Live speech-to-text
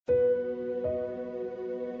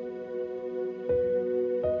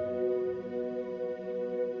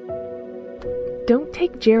Don't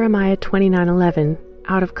take Jeremiah 29:11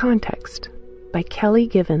 out of context by Kelly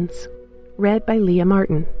Givens, read by Leah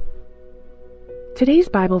Martin. Today's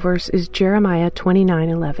Bible verse is Jeremiah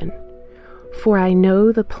 29:11. For I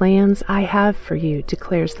know the plans I have for you,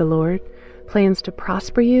 declares the Lord, plans to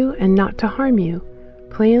prosper you and not to harm you,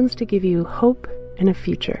 plans to give you hope and a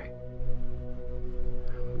future.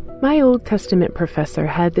 My Old Testament professor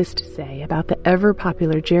had this to say about the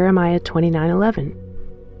ever-popular Jeremiah 29:11.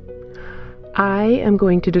 I am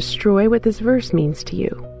going to destroy what this verse means to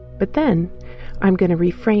you, but then I'm going to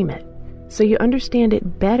reframe it so you understand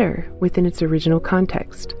it better within its original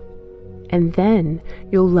context. And then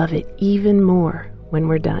you'll love it even more when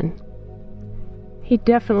we're done. He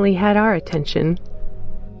definitely had our attention.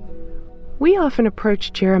 We often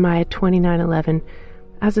approach Jeremiah 29:11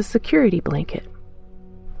 as a security blanket.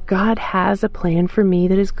 God has a plan for me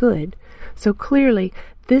that is good, so clearly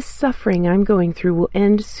this suffering I'm going through will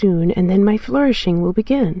end soon and then my flourishing will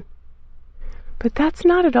begin. But that's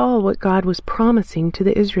not at all what God was promising to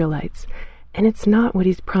the Israelites, and it's not what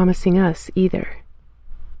He's promising us either.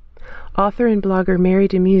 Author and blogger Mary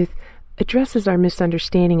DeMuth addresses our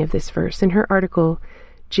misunderstanding of this verse in her article,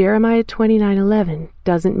 Jeremiah 29:11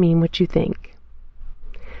 Doesn't Mean What You Think.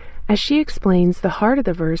 As she explains, the heart of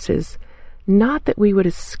the verse is not that we would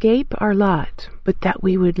escape our lot, but that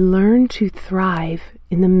we would learn to thrive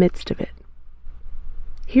in the midst of it.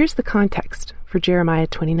 Here's the context for Jeremiah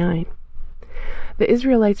 29. The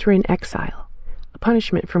Israelites were in exile, a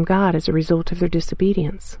punishment from God as a result of their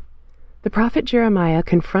disobedience. The prophet Jeremiah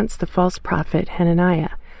confronts the false prophet Hananiah,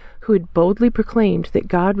 who had boldly proclaimed that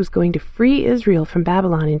God was going to free Israel from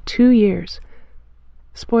Babylon in 2 years.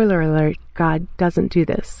 Spoiler alert, God doesn't do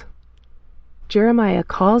this. Jeremiah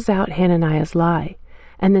calls out Hananiah's lie,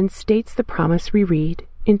 and then states the promise we read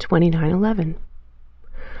in 29:11.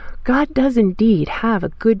 God does indeed have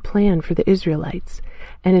a good plan for the Israelites,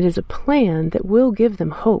 and it is a plan that will give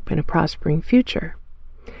them hope and a prospering future.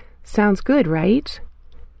 Sounds good, right?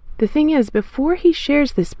 The thing is, before he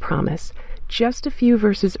shares this promise, just a few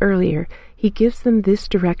verses earlier, he gives them this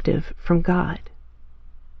directive from God.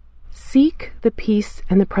 Seek the peace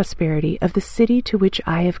and the prosperity of the city to which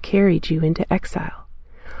I have carried you into exile.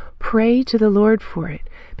 Pray to the Lord for it,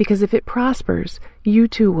 because if it prospers, you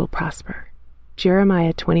too will prosper.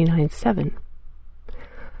 Jeremiah 29:7.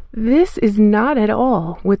 This is not at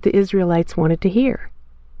all what the Israelites wanted to hear.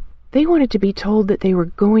 They wanted to be told that they were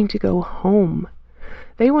going to go home.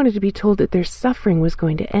 They wanted to be told that their suffering was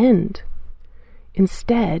going to end.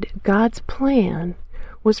 Instead, God's plan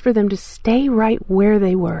was for them to stay right where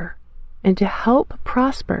they were and to help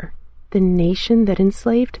prosper the nation that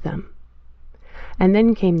enslaved them. And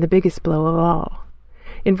then came the biggest blow of all.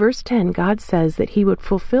 In verse 10, God says that He would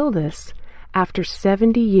fulfill this after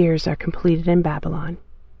 70 years are completed in Babylon.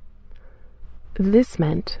 This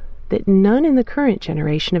meant that none in the current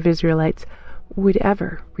generation of Israelites would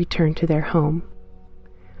ever return to their home.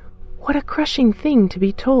 What a crushing thing to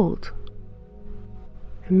be told.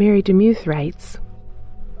 Mary DeMuth writes,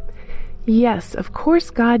 yes, of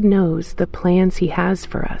course God knows the plans He has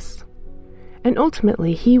for us, and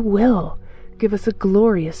ultimately He will give us a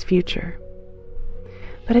glorious future.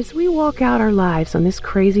 But as we walk out our lives on this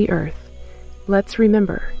crazy earth, let's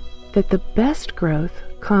remember that the best growth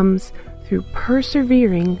comes through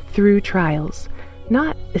persevering through trials,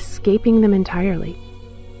 not escaping them entirely.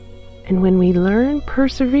 And when we learn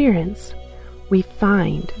perseverance, we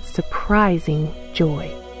find surprising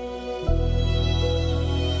joy.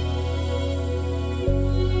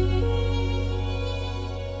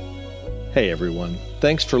 Hey everyone,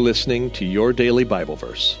 thanks for listening to Your Daily Bible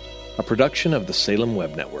Verse, a production of the Salem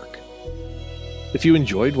Web Network. If you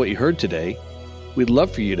enjoyed what you heard today, we'd love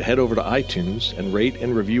for you to head over to iTunes and rate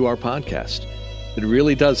and review our podcast. It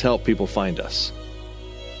really does help people find us.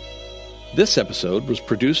 This episode was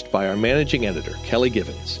produced by our managing editor, Kelly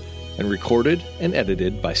Givens, and recorded and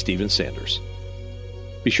edited by Stephen Sanders.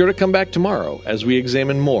 Be sure to come back tomorrow as we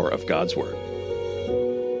examine more of God's Word.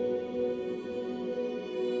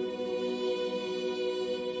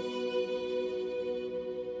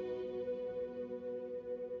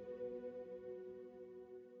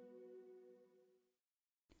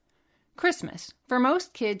 Christmas. For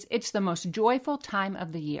most kids, it's the most joyful time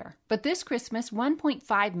of the year. But this Christmas,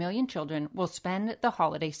 1.5 million children will spend the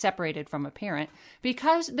holiday separated from a parent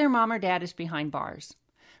because their mom or dad is behind bars.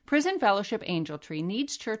 Prison Fellowship Angel Tree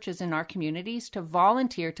needs churches in our communities to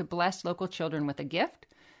volunteer to bless local children with a gift,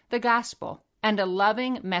 the gospel, and a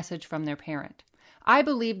loving message from their parent. I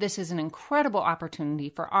believe this is an incredible opportunity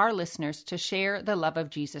for our listeners to share the love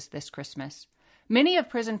of Jesus this Christmas. Many of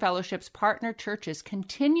Prison Fellowship's partner churches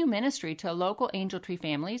continue ministry to local Angel Tree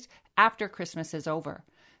families after Christmas is over.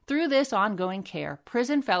 Through this ongoing care,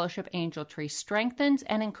 Prison Fellowship Angel Tree strengthens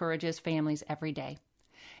and encourages families every day.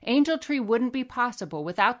 Angel Tree wouldn't be possible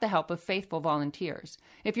without the help of faithful volunteers.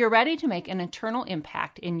 If you're ready to make an eternal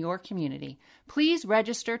impact in your community, please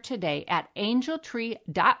register today at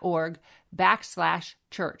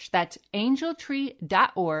angeltree.org/church. That's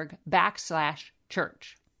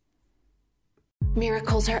angeltree.org/church.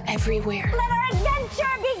 Miracles are everywhere. Let our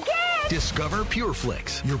adventure begin! Discover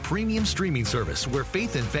PureFlix, your premium streaming service where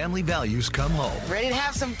faith and family values come home. Ready to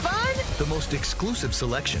have some fun? The most exclusive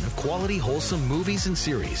selection of quality, wholesome movies and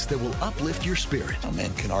series that will uplift your spirit. A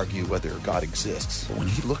man can argue whether God exists, but when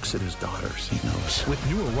he looks at his daughters, he knows. With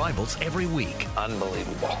new arrivals every week.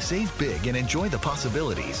 Unbelievable. Save big and enjoy the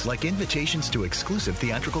possibilities, like invitations to exclusive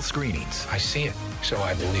theatrical screenings. I see it, so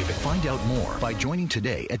I believe it. Find out more by joining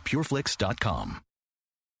today at pureflix.com.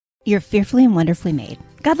 You're fearfully and wonderfully made.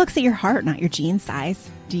 God looks at your heart, not your jean size.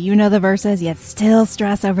 Do you know the verses, yet still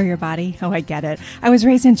stress over your body? Oh, I get it. I was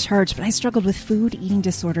raised in church, but I struggled with food, eating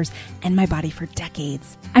disorders, and my body for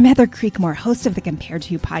decades. I'm Heather Creekmore, host of the Compared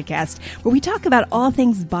to You podcast, where we talk about all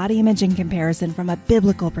things body image and comparison from a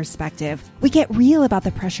biblical perspective. We get real about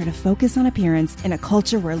the pressure to focus on appearance in a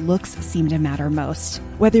culture where looks seem to matter most.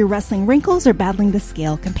 Whether you're wrestling wrinkles or battling the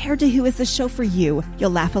scale, Compared to You is the show for you.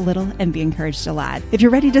 You'll laugh a little and be encouraged a lot. If you're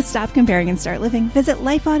ready to stop comparing and start living, visit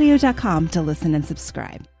lifeaudio.com to listen and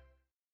subscribe.